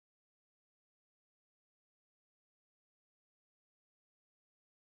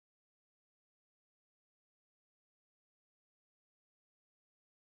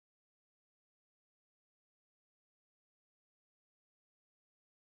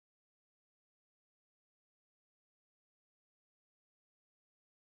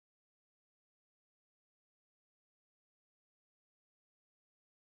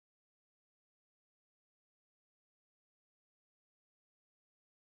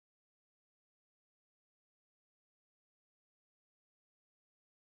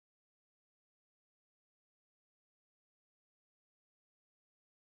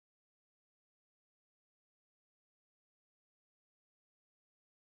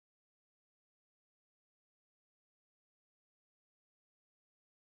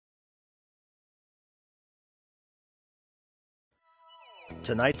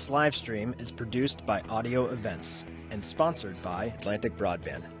Tonight's live stream is produced by Audio Events and sponsored by Atlantic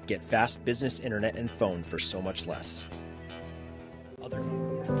Broadband. Get fast business internet and phone for so much less.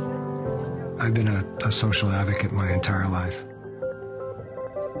 I've been a social advocate my entire life.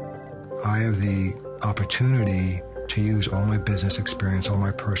 I have the opportunity to use all my business experience, all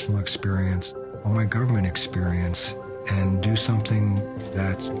my personal experience, all my government experience, and do something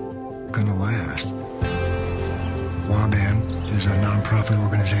that's going to last. WABAN is a nonprofit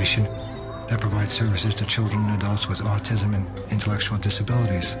organization that provides services to children and adults with autism and intellectual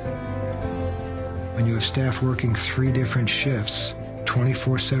disabilities. When you have staff working 3 different shifts,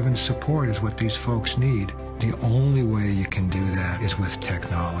 24/7 support is what these folks need. The only way you can do that is with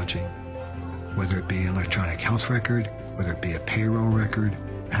technology. Whether it be an electronic health record, whether it be a payroll record,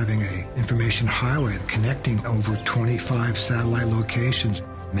 having an information highway connecting over 25 satellite locations,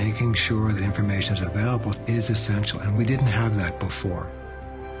 making sure that information is available is essential, and we didn't have that before.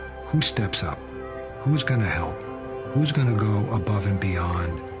 Who steps up? Who's going to help? Who's going to go above and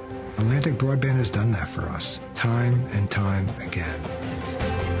beyond? Atlantic Broadband has done that for us, time and time again.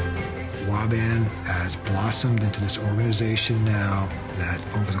 WABAN has blossomed into this organization now that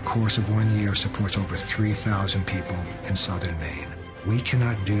over the course of 1 year supports over 3,000 people in southern Maine. We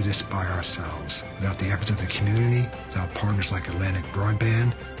cannot do this by ourselves. Without the efforts of the community, without partners like Atlantic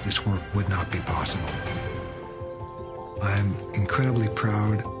Broadband, this work would not be possible. I'm incredibly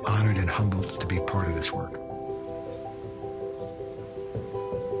proud, honored, and humbled to be part of this work.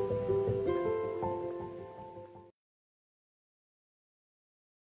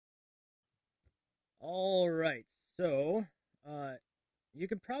 All right, so you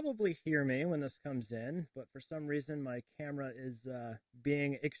can probably hear me when this comes in, but for some reason my camera is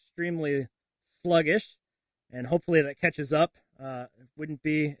being extremely sluggish, and hopefully that catches up. It wouldn't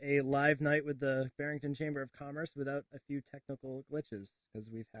be a live night with the Barrington Chamber of Commerce without a few technical glitches, because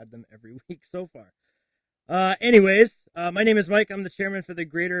we've had them every week so far. Anyways, my name is Mike. I'm the chairman for the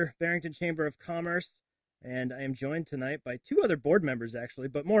Greater Barrington Chamber of Commerce, and I am joined tonight by 2 other board members, actually,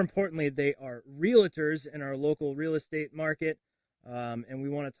 but more importantly, they are realtors in our local real estate market, and we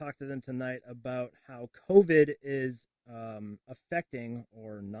want to talk to them tonight about how COVID is affecting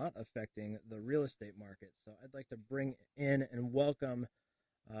or not affecting the real estate market. So I'd like to bring in and welcome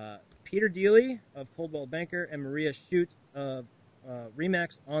Peter Deely of Coldwell Banker and Maria Shute of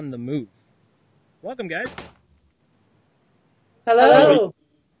RE/MAX on the Move. Welcome, guys. Hello.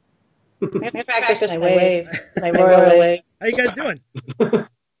 I practice my wave, my royal wave. How you guys doing? Good.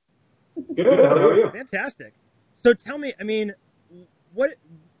 How are you? Fantastic. So tell me, I mean,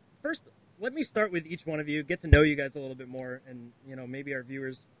 first, let me start with each one of you, get to know you guys a little bit more, and, you know, maybe our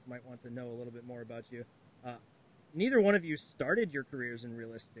viewers might want to know a little bit more about you. Neither one of you started your careers in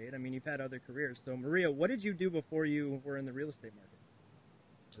real estate. I mean, you've had other careers. So, Maria, what did you do before you were in the real estate market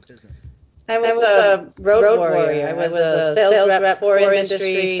or business? I was a road warrior. I was a sales rep for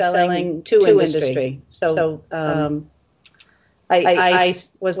industry, selling to industry. So I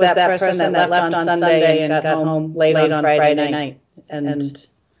was that person that left on Sunday and got home late on Friday night. And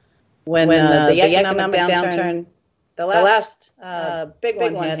when the economic downturn, the last big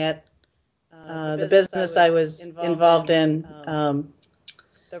one hit, the business I was involved in,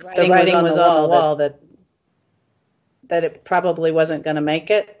 the writing was on the wall that it probably wasn't going to make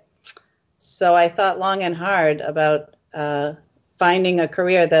it. So I thought long and hard about finding a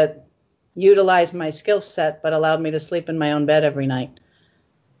career that utilized my skill set but allowed me to sleep in my own bed every night.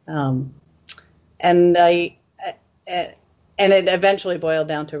 And it eventually boiled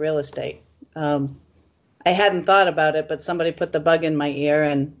down to real estate. I hadn't thought about it, but somebody put the bug in my ear,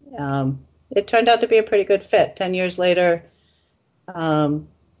 and it turned out to be a pretty good fit. 10 years later, I'm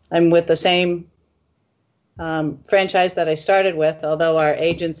with the same franchise that I started with, although our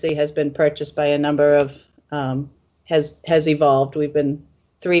agency has been purchased by a number of, has evolved. We've been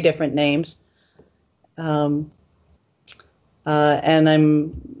 3 different names. And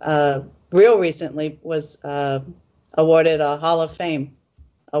I'm real recently was awarded a Hall of Fame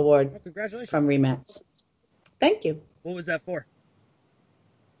award from RE/MAX. Thank you. What was that for?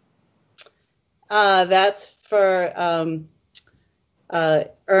 That's for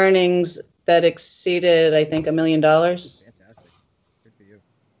earnings that exceeded, I think, $1 million. Fantastic. Good for you.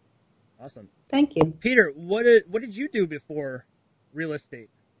 Awesome. Thank you. Peter, what did you do before real estate?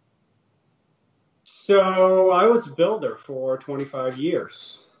 So I was a builder for 25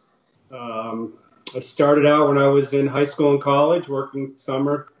 years. I started out when I was in high school and college, working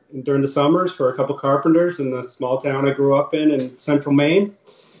during the summers for a couple carpenters in the small town I grew up in central Maine.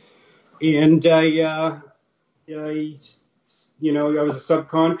 And I I was a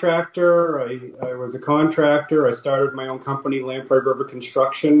subcontractor. I was a contractor. I started my own company, Lamprey River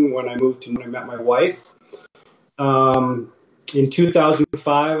Construction, when I met my wife. In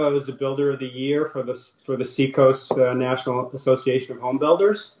 2005, I was the Builder of the Year for the Seacoast National Association of Home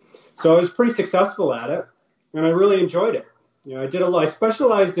Builders. So I was pretty successful at it, and I really enjoyed it. I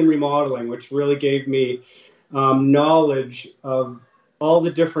specialized in remodeling, which really gave me knowledge of all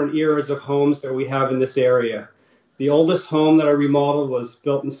the different eras of homes that we have in this area. The oldest home that I remodeled was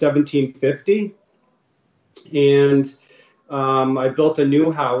built in 1750, and I built a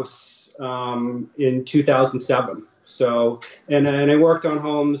new house in 2007. So, and I worked on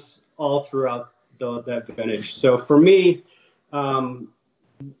homes all throughout that vintage. So for me,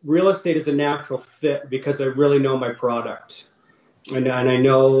 real estate is a natural fit because I really know my product, and I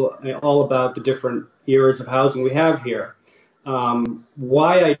know all about the different eras of housing we have here.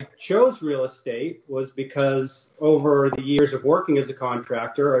 Why I chose real estate was because over the years of working as a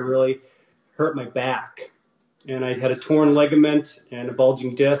contractor, I really hurt my back, and I had a torn ligament and a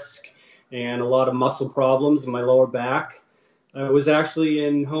bulging disc and a lot of muscle problems in my lower back. I was actually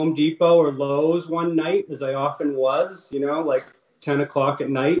in Home Depot or Lowe's one night, as I often was, like 10 o'clock at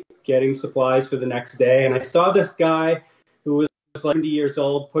night, getting supplies for the next day. And I saw this guy who was like 70 years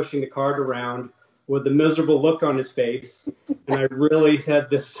old pushing the cart around with a miserable look on his face. And I really had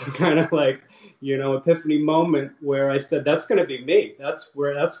this kind of like, epiphany moment where I said, that's going to be me. That's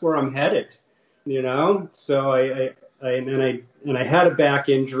where I'm headed, So I had a back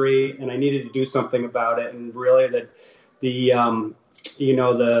injury, and I needed to do something about it. And really, the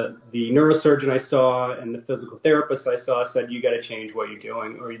neurosurgeon I saw and the physical therapist I saw said, you got to change what you're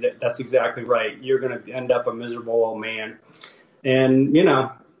doing, or that's exactly right. You're going to end up a miserable old man. And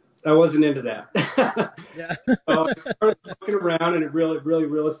I wasn't into that. Yeah. So I started looking around, and really,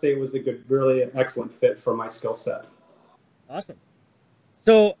 real estate was really excellent fit for my skill set. Awesome.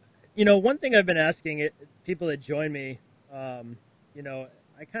 So, one thing I've been asking people that join me, I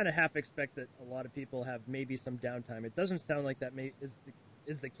kind of half expect that a lot of people have maybe some downtime. It doesn't sound like that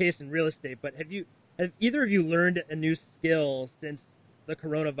is the case in real estate, but have either of you learned a new skill since the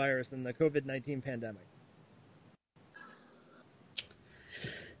coronavirus and the COVID-19 pandemic?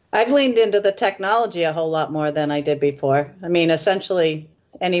 I've leaned into the technology a whole lot more than I did before. I mean, essentially,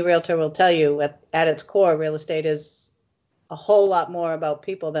 any realtor will tell you at its core, real estate is a whole lot more about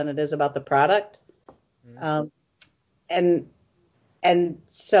people than it is about the product. Mm-hmm. And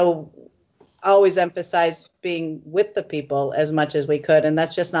so always emphasize being with the people as much as we could, and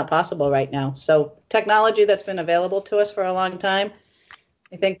that's just not possible right now. So technology that's been available to us for a long time,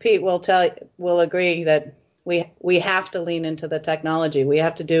 I think Pete will agree that we have to lean into the technology. We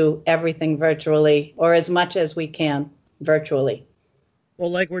have to do everything virtually, or as much as we can virtually.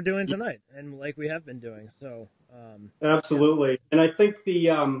 Well, like we're doing tonight, and like we have been doing. So absolutely. Yeah. And I think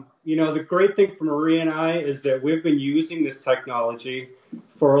the great thing for Marie and I is that we've been using this technology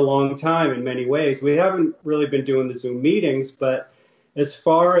for a long time in many ways. We haven't really been doing the Zoom meetings, but as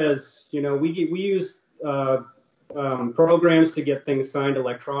far as we use programs to get things signed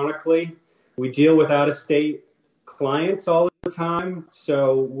electronically. We deal with out-of-state clients all the time,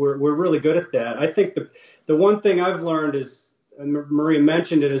 so we're really good at that. I think the one thing I've learned is, and Marie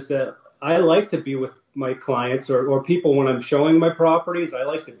mentioned it, is that I like to be with my clients or people when I'm showing my properties. I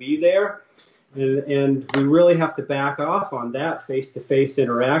like to be there, and we really have to back off on that face-to-face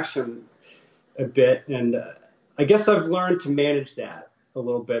interaction a bit. And I guess I've learned to manage that a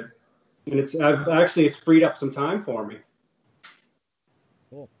little bit, and it's freed up some time for me.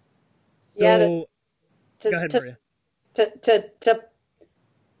 Cool. So, yeah, go ahead, Maria.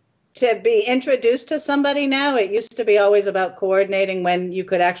 To be introduced to somebody now, it used to be always about coordinating when you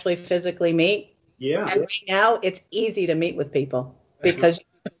could actually physically meet. Yeah. And right now, it's easy to meet with people because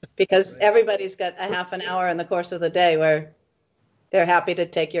right. Everybody's got a half an hour in the course of the day where they're happy to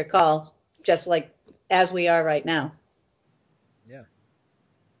take your call, just like as we are right now. Yeah.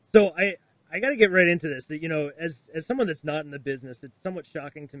 So I got to get right into this. As someone that's not in the business, it's somewhat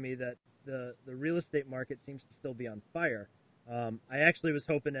shocking to me that the real estate market seems to still be on fire. I actually was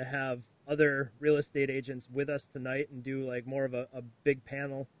hoping to have other real estate agents with us tonight and do like more of a big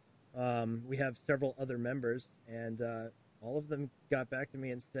panel. We have several other members, and all of them got back to me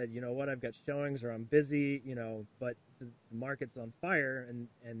and said, you know what, I've got showings or I'm busy, but the market's on fire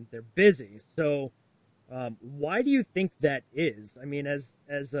and they're busy. So why do you think that is? I mean, as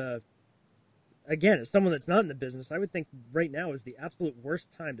someone that's not in the business, I would think right now is the absolute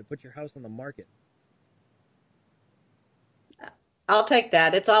worst time to put your house on the market. I'll take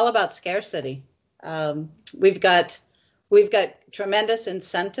that. It's all about scarcity. We've got tremendous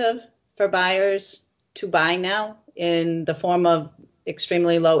incentive for buyers to buy now in the form of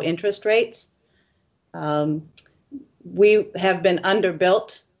extremely low interest rates. We have been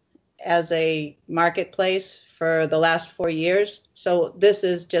underbuilt as a marketplace for the last 4 years. So this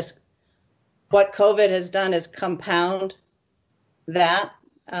is just what COVID has done is compound that.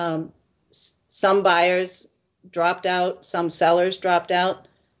 Some buyers dropped out, some sellers dropped out,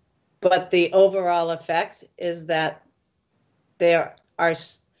 but the overall effect is that there are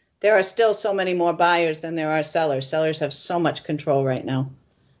still so many more buyers than there are sellers. Sellers have so much control right now.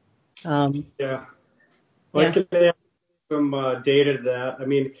 Yeah. Well, I can add some data to that. I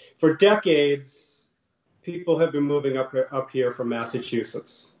mean, for decades, people have been moving up here from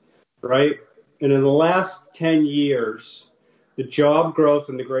Massachusetts, right? And in the last 10 years, the job growth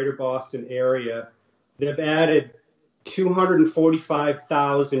in the greater Boston area, they've added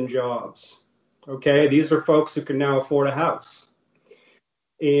 245,000 jobs. Okay, these are folks who can now afford a house.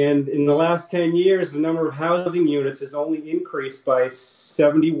 And in the last 10 years, the number of housing units has only increased by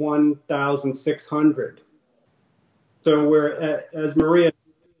 71,600. So we're, as Maria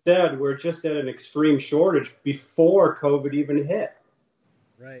said, we're just at an extreme shortage before COVID even hit.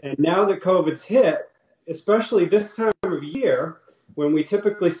 Right. And now that COVID's hit, especially this time of year, when we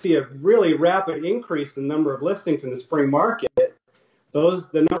typically see a really rapid increase in the number of listings in the spring market, the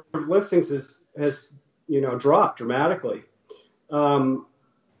number of listings has dropped dramatically. So,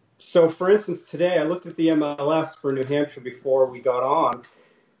 for instance, today I looked at the MLS for New Hampshire before we got on,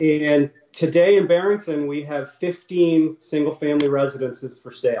 and today in Barrington we have 15 single-family residences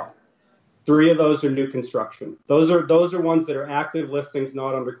for sale. 3 of those are new construction. Those are ones that are active listings,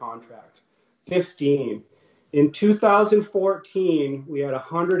 not under contract. 15. In 2014, we had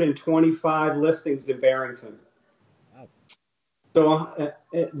 125 listings in Barrington. Wow. So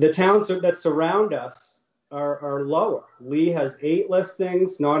the towns that surround us are lower. Lee has 8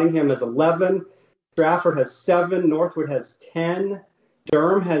 listings. Nottingham has 11. Stratford has 7. Northwood has 10.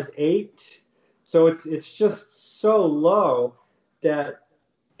 Durham has 8. So it's just so low that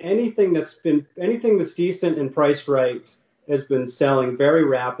anything that's decent and priced right has been selling very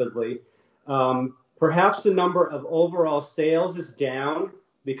rapidly. Perhaps the number of overall sales is down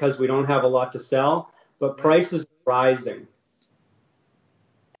because we don't have a lot to sell, but prices are rising.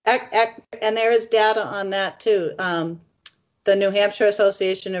 And there is data on that too. The New Hampshire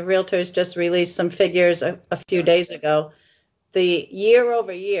Association of Realtors just released some figures a few days ago. The year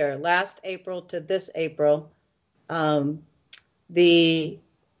over year, last April to this April, the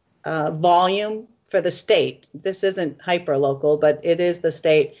volume for the state, this isn't hyper local, but it is the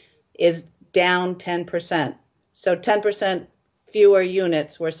state, is down 10%. So 10% fewer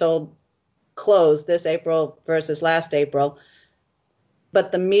units were closed this April versus last April.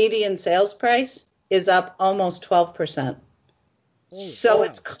 But the median sales price is up almost 12%. So wow.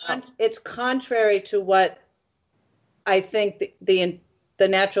 It's contrary to what I think the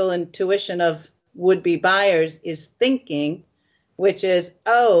natural intuition of would-be buyers is thinking, which is,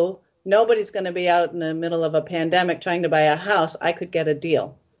 oh, nobody's going to be out in the middle of a pandemic trying to buy a house. I could get a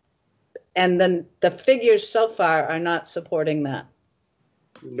deal. And then the figures so far are not supporting that.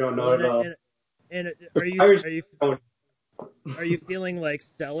 No, not at all. And are you feeling like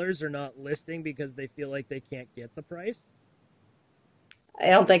sellers are not listing because they feel like they can't get the price? I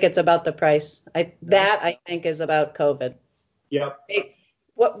don't think it's about the price. I think is about COVID. Yep.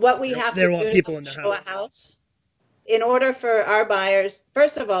 What we have to do to show a house, in order for our buyers,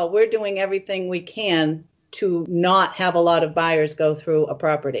 first of all, we're doing everything we can to not have a lot of buyers go through a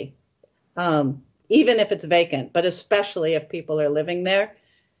property, even if it's vacant, but especially if people are living there.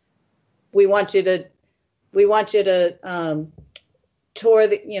 We want you to tour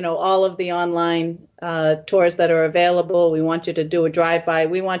all of the online tours that are available. We want you to do a drive-by.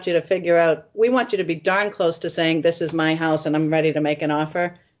 We want you to be darn close to saying, this is my house and I'm ready to make an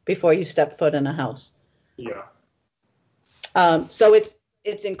offer before you step foot in a house. Yeah. So it's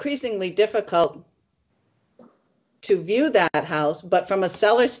increasingly difficult to view that house, but from a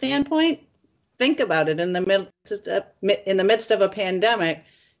seller standpoint, think about it. In the midst of a pandemic,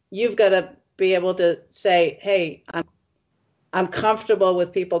 you've got to be able to say, hey, I'm comfortable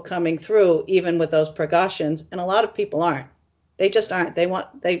with people coming through, even with those precautions. And a lot of people aren't. They just aren't.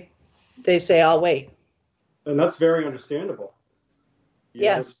 They say, I'll wait. And that's very understandable.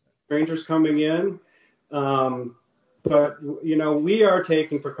 Yes. Strangers coming in. But, we are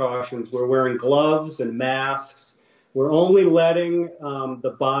taking precautions. We're wearing gloves and masks. We're only letting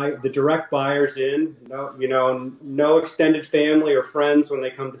the direct buyers in. No extended family or friends when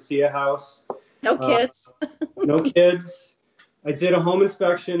they come to see a house. No kids. No kids. I did a home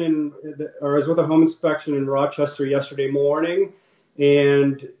inspection I was with a home inspection in Rochester yesterday morning,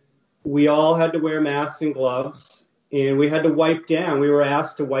 and we all had to wear masks and gloves, and we had to wipe down. We were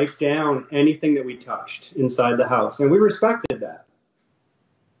asked to wipe down anything that we touched inside the house, and we respected that.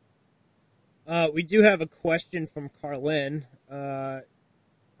 We do have a question from Carlin. Are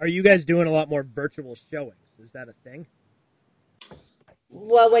you guys doing a lot more virtual showings? Is that a thing?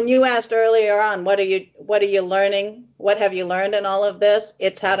 Well, when you asked earlier on, what are you learning? What have you learned in all of this?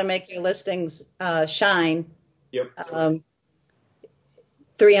 It's how to make your listings shine. Yep.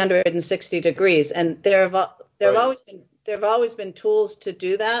 360 degrees, and there have always been tools to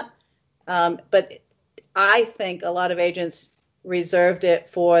do that. But I think a lot of agents reserved it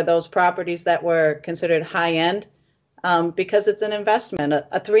for those properties that were considered high end, because it's an investment.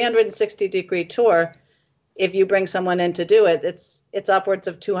 A 360-degree tour, if you bring someone in to do it, it's upwards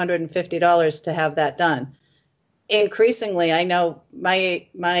of $250 to have that done. Increasingly, I know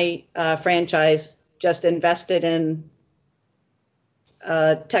my franchise just invested in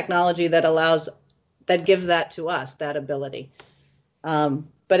technology that gives that to us, that ability.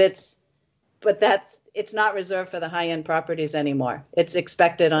 But it's not reserved for the high-end properties anymore. It's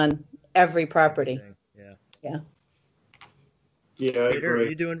expected on every property. Yeah. Yeah, I Peter, agree. are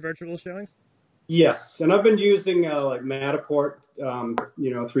you doing virtual showings? Yes, and I've been using like Matterport,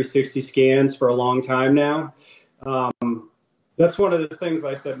 360 scans for a long time now. That's one of the things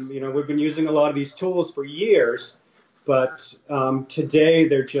I said. We've been using a lot of these tools for years, but today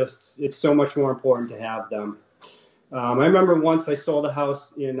it's so much more important to have them. I remember once I sold a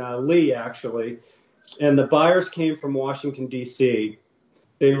house in Lee, actually, and the buyers came from Washington, D.C.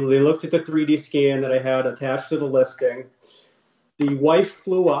 They looked at the 3D scan that I had attached to the listing. The wife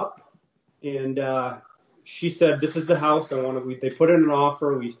flew up, and she said, "This is the house I want to." They put in an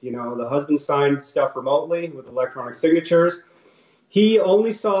offer. The husband signed stuff remotely with electronic signatures. He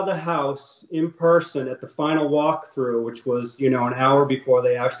only saw the house in person at the final walkthrough, which was, an hour before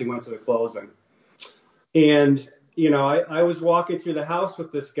they actually went to the closing. And, I was walking through the house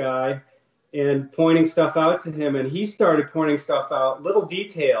with this guy and pointing stuff out to him, and he started pointing stuff out, little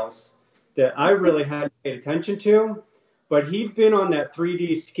details that I really hadn't paid attention to. But he'd been on that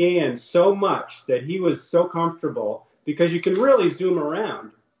 3D scan so much that he was so comfortable, because you can really zoom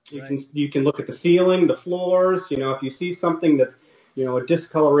around. You can look at the ceiling, the floors. If you see something that's, a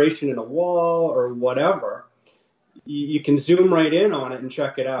discoloration in a wall or whatever, you can zoom right in on it and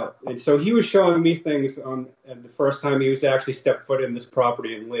check it out. And so he was showing me things and the first time he was actually stepped foot in this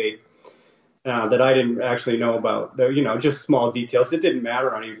property in Lee that I didn't actually know about. Just small details. It didn't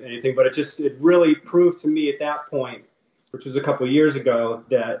matter on anything, but it really proved to me at that point, which was a couple of years ago,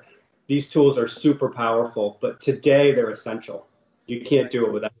 that these tools are super powerful, but today they're essential. You can't do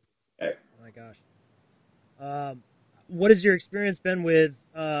it without it. Oh my gosh. What has your experience been with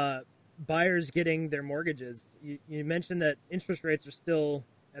buyers getting their mortgages? You mentioned that interest rates are still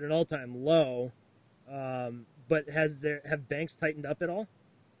at an all-time low, but have banks tightened up at all?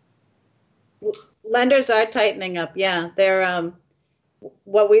 Lenders are tightening up. Yeah, they're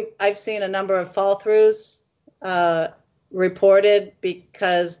I've seen a number of fall-throughs reported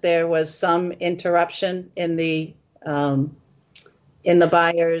because there was some interruption in the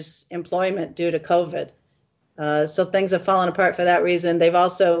buyer's employment due to COVID. So things have fallen apart for that reason. They've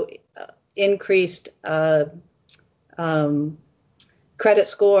also increased credit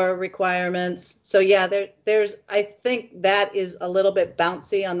score requirements. So yeah, I think that is a little bit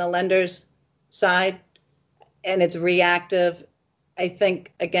bouncy on the lender's side, and it's reactive. I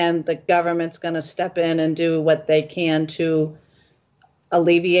think, again, the government's going to step in and do what they can to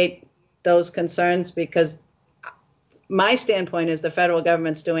alleviate those concerns, because my standpoint is the federal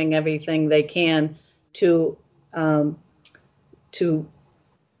government's doing everything they can to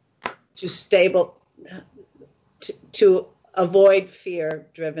avoid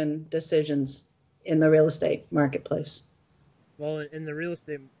fear-driven decisions in the real estate marketplace. Well, in the real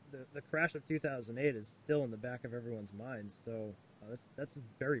estate, the crash of 2008 is still in the back of everyone's minds. So that's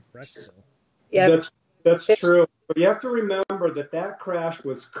very fresh still. Yeah, that's true. But you have to remember that crash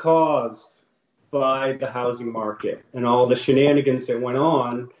was caused by the housing market and all the shenanigans that went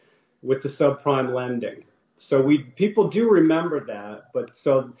on with the subprime lending. So people do remember that, but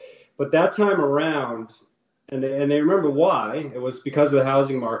that time around, and they remember why. It was because of the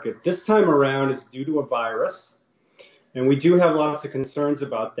housing market. This time around is due to a virus, and we do have lots of concerns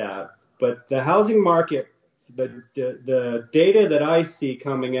about that. But the housing market, the data that I see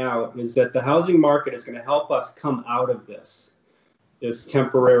coming out is that the housing market is going to help us come out of this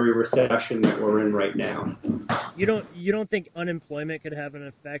temporary recession that we're in right now. You don't think unemployment could have an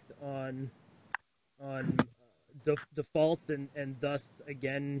effect on defaults and thus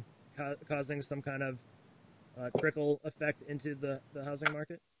again causing some kind of trickle effect into the housing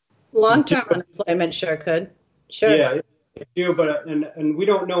market? Long-term unemployment sure could. Sure. Yeah, they do, but and we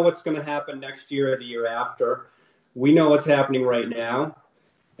don't know what's going to happen next year or the year after. We know what's happening right now.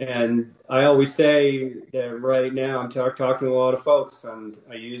 And I always say that right now, I'm talking to a lot of folks, and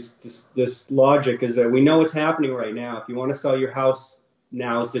I use this logic is that we know what's happening right now. If you want to sell your house,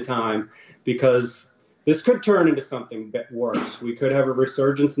 now's the time, because this could turn into something worse. We could have a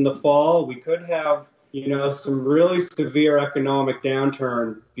resurgence in the fall. We could have, some really severe economic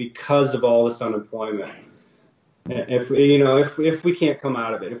downturn because of all this unemployment. If we can't come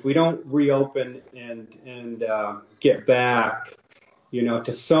out of it, if we don't reopen and get back,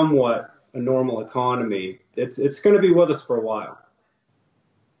 to somewhat a normal economy, it's going to be with us for a while.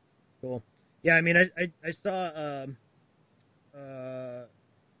 Cool. Yeah, I mean, I saw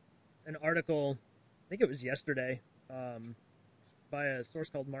an article, I think it was yesterday, by a source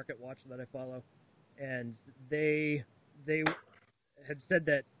called Market Watch that I follow, and they had said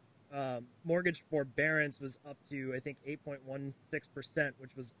that mortgage forbearance was up to, I think, 8.16%,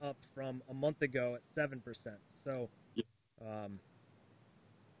 which was up from a month ago at 7%. So,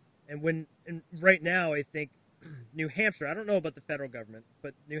 and right now, I think New Hampshire, I don't know about the federal government,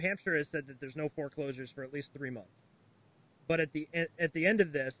 but New Hampshire has said that there's no foreclosures for at least 3 months. But at the end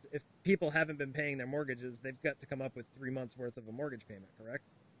of this, if people haven't been paying their mortgages, they've got to come up with 3 months worth of a mortgage payment, correct?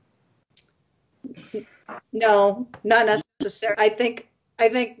 No, not necessarily. I think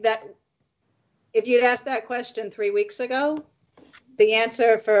that if you'd asked that question 3 weeks ago, the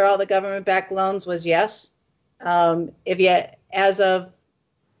answer for all the government-backed loans was yes. As of,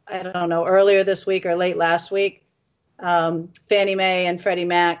 I don't know, earlier this week or late last week, Fannie Mae and Freddie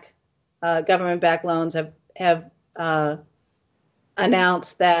Mac government-backed loans have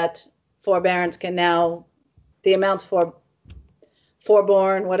announced that forbearance can now, the amounts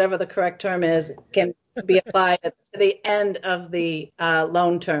forborne, whatever the correct term is, can be applied to the end of the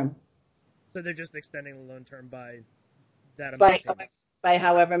loan term. So they're just extending the loan term by that amount. By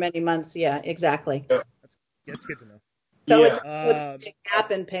however many months. Yeah, exactly. That's good to know. So it's a big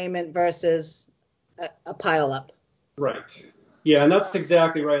gap in payment versus a pile up. Right. Yeah, and that's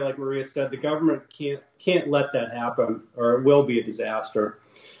exactly right. Like Maria said, the government can't let that happen, or it will be a disaster.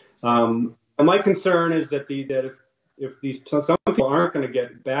 And my concern is that if some people aren't going to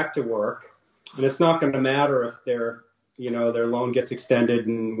get back to work, and it's not going to matter if their loan gets extended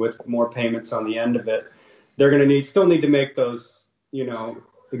and with more payments on the end of it, they're going to still need to make those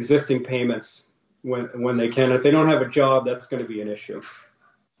existing payments when they can. If they don't have a job, that's going to be an issue.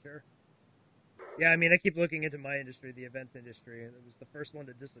 Sure. Yeah, I mean, I keep looking into my industry, the events industry, and it was the first one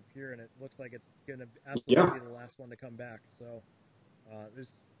to disappear, and it looks like it's going to absolutely be the last one to come back. So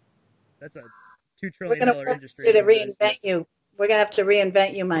that's a $2 trillion industry. We're going to reinvent you. We're going to have to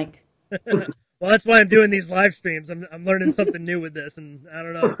reinvent you, Mike. Well, that's why I'm doing these live streams. I'm learning something new with this, and I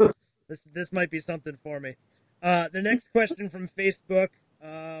don't know. This might be something for me. The next question from Facebook.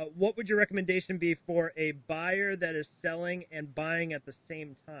 What would your recommendation be for a buyer that is selling and buying at the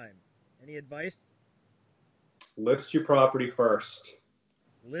same time? Any advice? List your property first.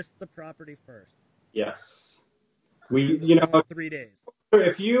 List the property first. Yes. 3 days.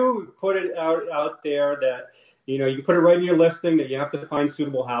 If you put it out there that, you put it right in your listing that you have to find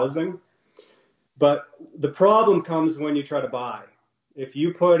suitable housing. But the problem comes when you try to buy. If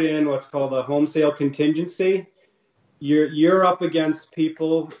you put in what's called a home sale contingency, you're up against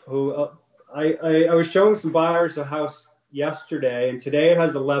people who I was showing some buyers a house yesterday, and today it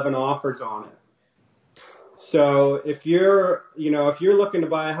has 11 offers on it. So if you're looking to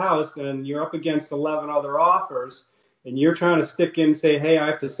buy a house and you're up against 11 other offers, and you're trying to stick in and say, hey, I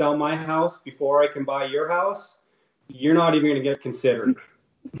have to sell my house before I can buy your house, you're not even going to get considered.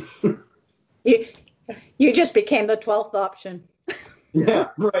 You just became the 12th option. Yeah,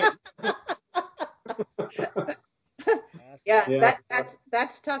 right. Yeah,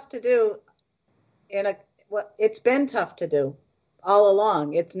 that's tough to do. It's been tough to do all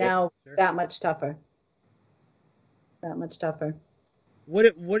along. It's now that much tougher. That much tougher. What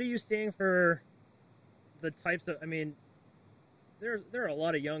are you seeing for the types of? I mean, there are a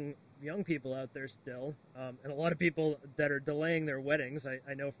lot of young people out there still, and a lot of people that are delaying their weddings.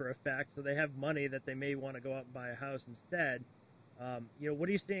 I know for a fact, so they have money that they may want to go out and buy a house instead. What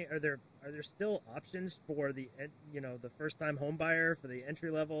are you seeing? Are there still options for the first-time home buyer, for the entry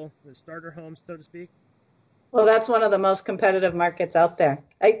level, the starter homes, so to speak? Well, that's one of the most competitive markets out there.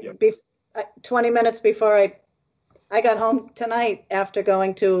 20 minutes before I got home tonight after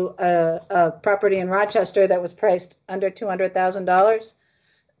going to a property in Rochester that was priced under $200,000.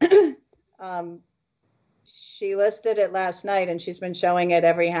 She listed it last night, and she's been showing it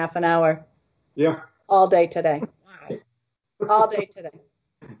every half an hour. Yeah. All day today. Wow. All day today.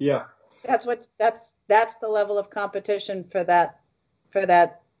 Yeah. That's the level of competition for that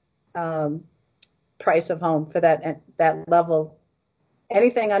price of home, for that level.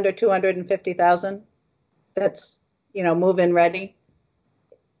 Anything under 250,000 that's, move-in ready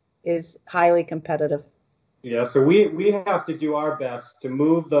is highly competitive. Yeah, so we have to do our best to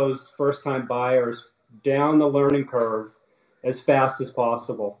move those first-time buyers down the learning curve as fast as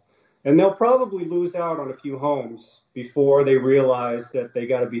possible. And they'll probably lose out on a few homes before they realize that they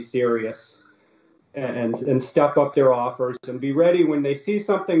got to be serious and step up their offers and be ready when they see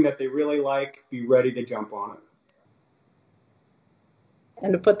something that they really like, be ready to jump on it.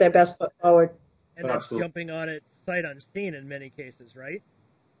 And to put their best foot forward. And that's jumping on it sight unseen in many cases, right?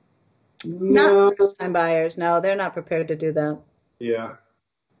 Not first-time buyers. No, they're not prepared to do that. Yeah.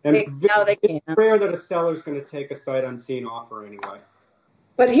 And they can't. It's rare that a seller's going to take a sight unseen offer anyway.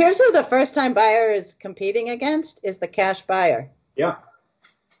 But here's who the first-time buyer is competing against is the cash buyer. Yeah.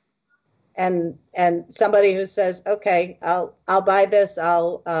 And somebody who says, okay, I'll buy this.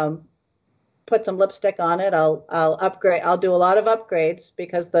 I'll put some lipstick on it. I'll upgrade. I'll do a lot of upgrades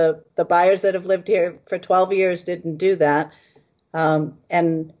because the buyers that have lived here for 12 years didn't do that.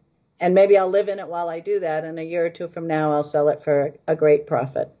 And maybe I'll live in it while I do that. And a year or two from now, I'll sell it for a great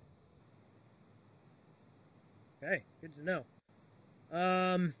profit. Okay, good to know.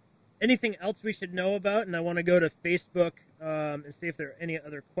 Anything else we should know about? And I want to go to Facebook and see if there are any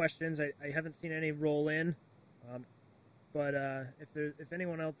other questions. I haven't seen any roll in. But if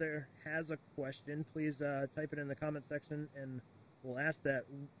anyone out there has a question, please type it in the comment section and we'll ask that.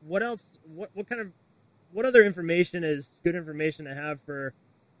 What else? What other information is good information to have for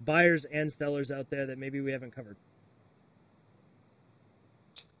buyers and sellers out there that maybe we haven't covered?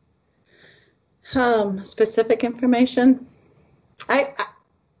 Specific information.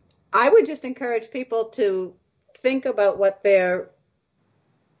 I would just encourage people to think about what their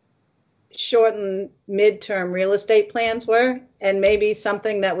short and midterm real estate plans were, and maybe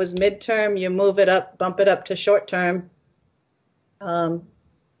something that was midterm, you move it up, bump it up to short term,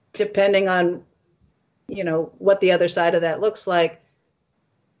 depending on, what the other side of that looks like.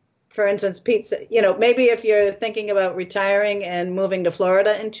 For instance, Pete, maybe if you're thinking about retiring and moving to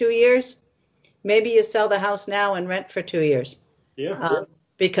Florida in 2 years, maybe you sell the house now and rent for 2 years. Yeah.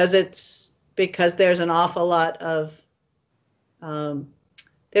 Because there's an awful lot of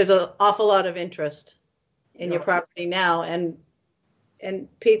interest in your property now, and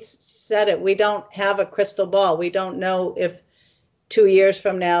Pete said it. We don't have a crystal ball. We don't know if 2 years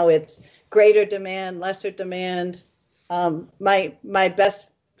from now it's greater demand, lesser demand. My best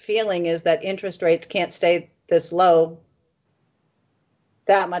feeling is that interest rates can't stay this low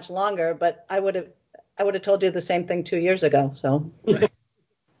that much longer. But I would have told you the same thing 2 years ago. So.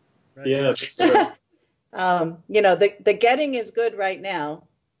 Right. Yeah. The getting is good right now.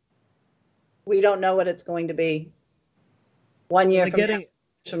 We don't know what it's going to be 1 year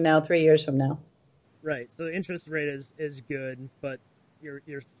from now, 3 years from now. Right. So the interest rate is good, but you're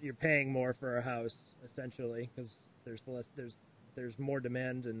paying more for a house essentially because there's more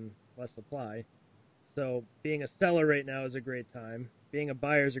demand and less supply. So being a seller right now is a great time. Being a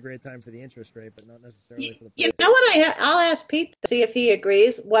buyer is a great time for the interest rate, but not necessarily for the price. You know what? I'll ask Pete to see if he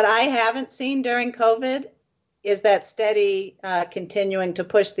agrees. What I haven't seen during COVID is that steady continuing to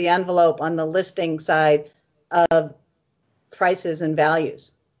push the envelope on the listing side of prices and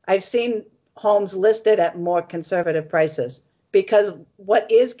values. I've seen homes listed at more conservative prices because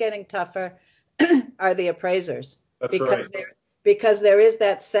what is getting tougher are the appraisers. That's right. Because there is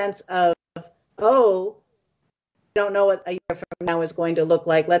that sense of, oh, we don't know what a year from now is going to look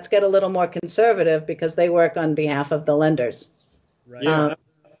like. Let's get a little more conservative because they work on behalf of the lenders. Right. Yeah,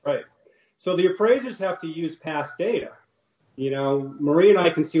 right. So the appraisers have to use past data. Marie and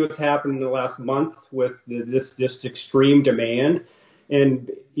I can see what's happened in the last month with this extreme demand. And,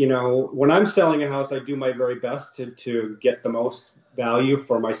 when I'm selling a house, I do my very best to get the most value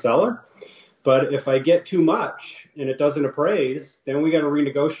for my seller. But if I get too much and it doesn't appraise, then we got to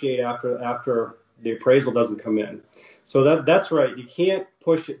renegotiate after the appraisal doesn't come in. So that's right. You can't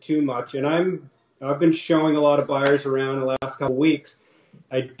push it too much. And I've been showing a lot of buyers around the last couple of weeks.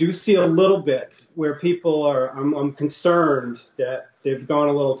 I do see a little bit where people I'm concerned that they've gone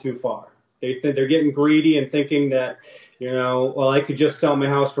a little too far. They think they're getting greedy and thinking that, I could just sell my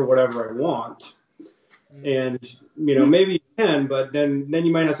house for whatever I want. And, maybe you can, but then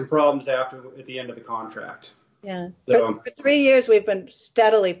you might have some problems at the end of the contract. Yeah. So, for 3 years, we've been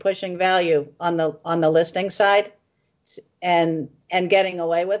steadily pushing value on the listing side and getting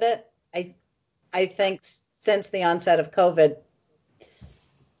away with it. I think since the onset of COVID,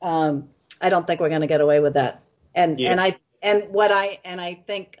 I don't think we're going to get away with that. And I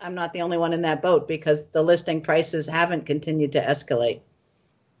think I'm not the only one in that boat, because the listing prices haven't continued to escalate.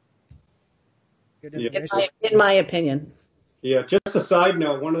 Good Yeah. information. In my opinion. Yeah, just a side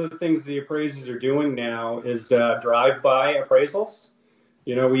note, one of the things the appraisers are doing now is drive-by appraisals.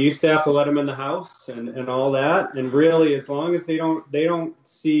 You know, we used to have to let them in the house and all that, and really, as long as they don't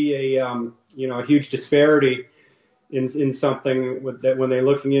see a a huge disparity in something that when they're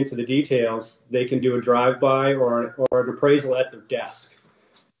looking into the details, they can do a drive-by or an appraisal at their desk.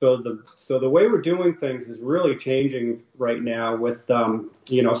 So the way we're doing things is really changing right now with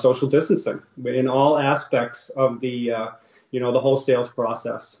social distancing in all aspects of the the whole sales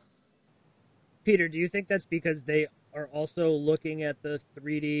process. Peter, do you think that's because they are also looking at the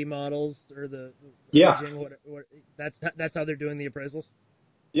 3D models or the Yeah. imaging? That's how they're doing the appraisals?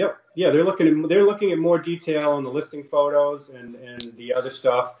 Yep. Yeah, they're looking at more detail on the listing photos and the other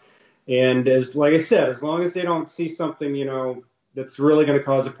stuff. And like I said, as long as they don't see something, that's really going to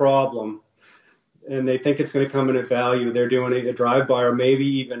cause a problem and they think it's going to come in at value, they're doing a drive-by or maybe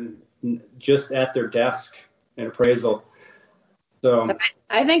even just at their desk, an appraisal. So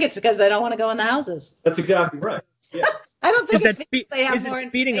I think it's because they don't want to go in the houses. That's exactly right. Yeah. I don't think Is they have is more it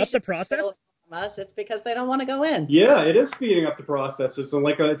speeding up the information process? available from us. It's because they don't want to go in. Yeah, it is speeding up the process. It's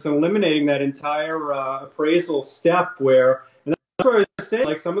it's eliminating that entire appraisal step and that's what I was saying.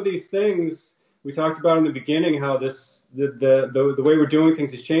 Like some of these things we talked about in the beginning, how the way we're doing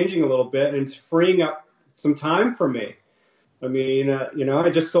things is changing a little bit, and it's freeing up some time for me. I mean, I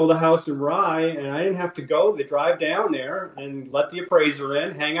just sold a house in Rye, and I didn't have to drive down there and let the appraiser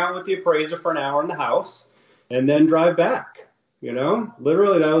in, hang out with the appraiser for an hour in the house, and then drive back.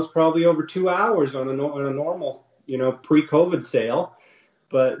 Literally that was probably over 2 hours on a normal, pre-COVID sale.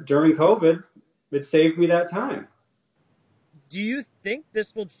 But during COVID, it saved me that time. Do you think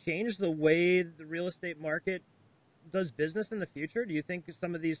this will change the way the real estate market does business in the future? Do you think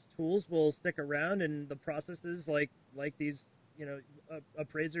some of these tools will stick around and the processes like these,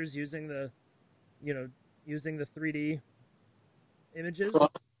 appraisers using the 3D images?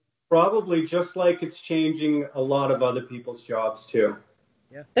 Probably, just like it's changing a lot of other people's jobs too.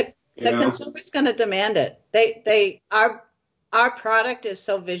 Yeah. The consumer's going to demand it. Our product is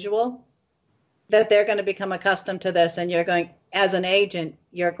so visual that they're going to become accustomed to this, and as an agent,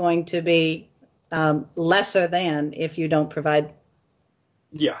 you're going to be lesser than if you don't provide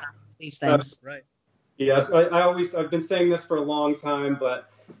these things. Right. Yes, I've been saying this for a long time, but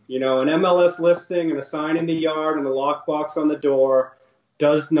an MLS listing and a sign in the yard and a lockbox on the door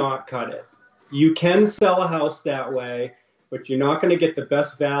does not cut it. You can sell a house that way, but you're not going to get the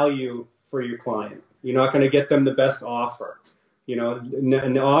best value for your client. You're not going to get them the best offer.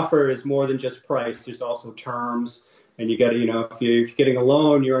 And the offer is more than just price. There's also terms, and you got to, if you're getting a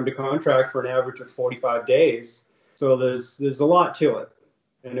loan, you're under contract for an average of 45 days. So there's a lot to it.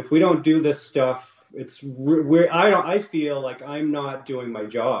 And if we don't do this stuff, I feel like I'm not doing my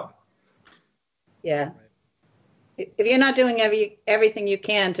job. Yeah. If you're not doing everything you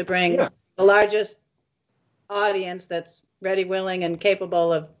can to bring the largest audience that's ready, willing, and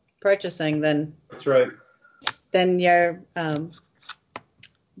capable of purchasing, then that's right. Then you're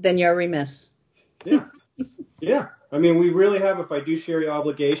remiss. Yeah. Yeah. I mean, we really have a fiduciary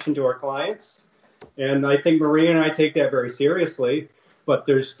obligation to our clients, and I think Maria and I take that very seriously. But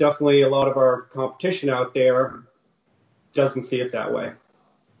there's definitely a lot of our competition out there doesn't see it that way.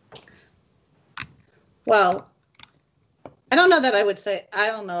 Well, I don't know if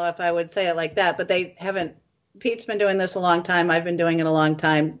I would say it like that, but they haven't. Pete's been doing this a long time. I've been doing it a long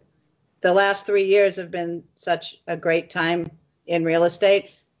time. The last 3 years have been such a great time in real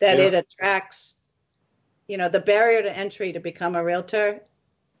estate that it attracts, the barrier to entry to become a realtor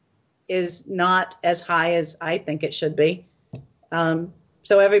is not as high as I think it should be.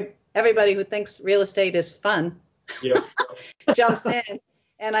 So everybody who thinks real estate is fun jumps in,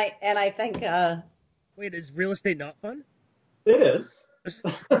 and I think. Wait, is real estate not fun? It is.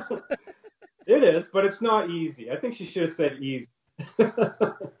 It is, but it's not easy. I think she should have said easy.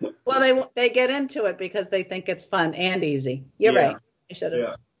 Well, they get into it because they think it's fun and easy. You're right. I should have.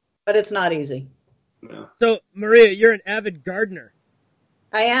 Yeah. But it's not easy. No. So, Maria, you're an avid gardener.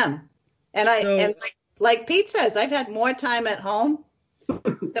 I am, and like Pete says, I've had more time at home.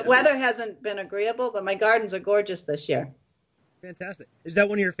 The weather hasn't been agreeable, but my gardens are gorgeous this year. Fantastic. Is that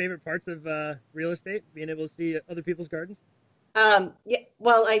one of your favorite parts of real estate, being able to see other people's gardens? Yeah,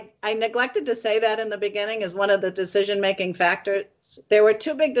 well, I neglected to say that in the beginning as one of the decision-making factors. There were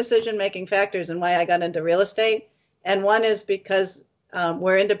two big decision-making factors in why I got into real estate. And one is because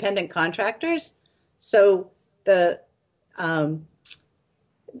we're independent contractors. So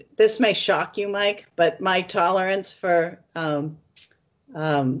this may shock you, Mike, but my tolerance for a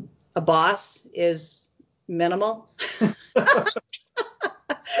boss is minimal. So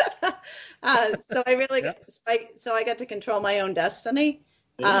I really, so I got to control my own destiny.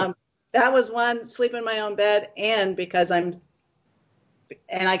 Yeah. That was one, sleep in my own bed, and because and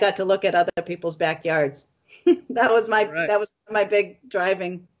I got to look at other people's backyards. That was my big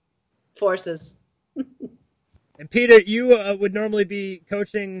driving forces. And Peter, you would normally be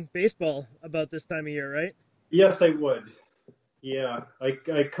coaching baseball about this time of year, right? Yes, I would. Yeah, I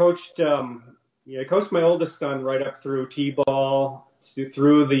coached. I coached my oldest son right up through t-ball,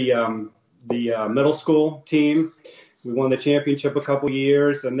 through the middle school team. We won the championship a couple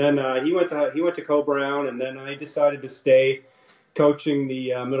years, and then he went to Co-Brown, and then I decided to stay coaching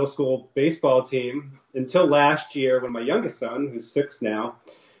the middle school baseball team until last year when my youngest son, who's 6 now,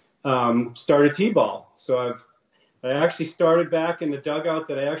 started t-ball. So I actually started back in the dugout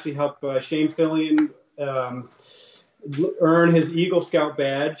that I actually helped Shane Fillion earn his Eagle Scout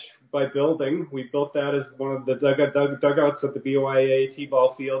badge by building. We built that as one of the dugouts at the BYA t-ball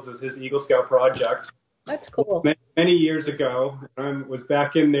fields as his Eagle Scout project. That's cool. Many years ago. I was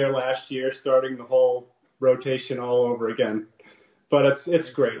back in there last year, starting the whole rotation all over again. But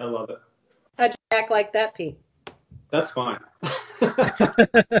it's great. I love it. How'd you act like that, Pete? That's fine.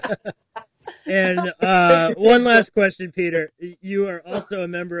 And one last question, Peter. You are also a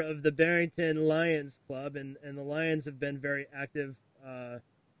member of the Barrington Lions Club, and the Lions have been very active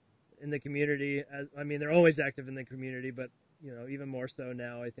in the community. I mean, they're always active in the community, but even more so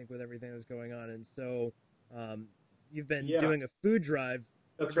now, I think, with everything that's going on. And so you've been doing a food drive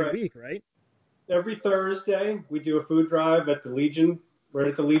every week, right? Every Thursday, we do a food drive at the Legion, right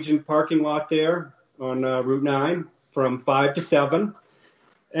at the Legion parking lot there on Route 9 from 5 to 7.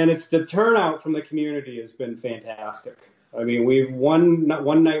 And the turnout from the community has been fantastic. I mean, one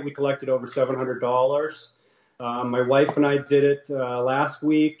night we collected over $700. My wife and I did it last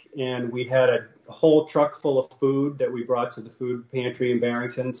week, and we had a whole truck full of food that we brought to the food pantry in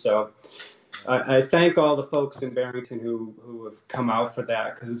Barrington. So I thank all the folks in Barrington who have come out for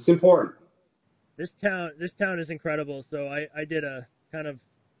that, because it's important. This town is incredible. So I did a kind of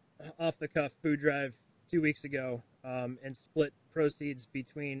off-the-cuff food drive 2 weeks ago and split proceeds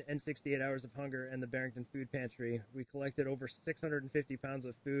between N68 Hours of Hunger and the Barrington Food Pantry. We collected over 650 pounds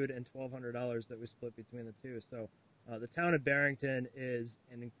of food and $1,200 that we split between the two. So the town of Barrington is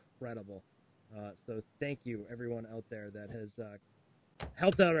incredible. So thank you, everyone out there that has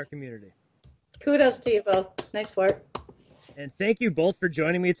helped out our community. Kudos to you both. Nice work. And thank you both for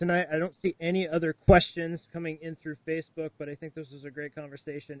joining me tonight. I don't see any other questions coming in through Facebook, but I think this was a great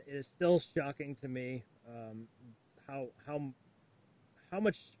conversation. It is still shocking to me how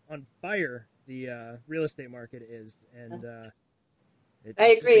much on fire the real estate market is, and I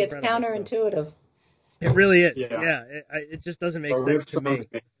agree. It's counterintuitive. So, it really is. Yeah, it just doesn't make sense to me.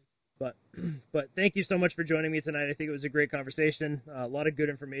 But thank you so much for joining me tonight. I think it was a great conversation. A lot of good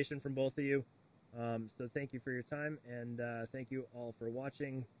information from both of you. So thank you for your time, and thank you all for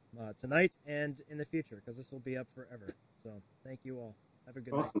watching tonight and in the future, because this will be up forever. So thank you all. Have a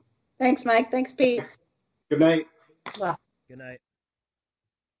good night. Thanks, Mike. Thanks, Pete. Good night. Well. Good night.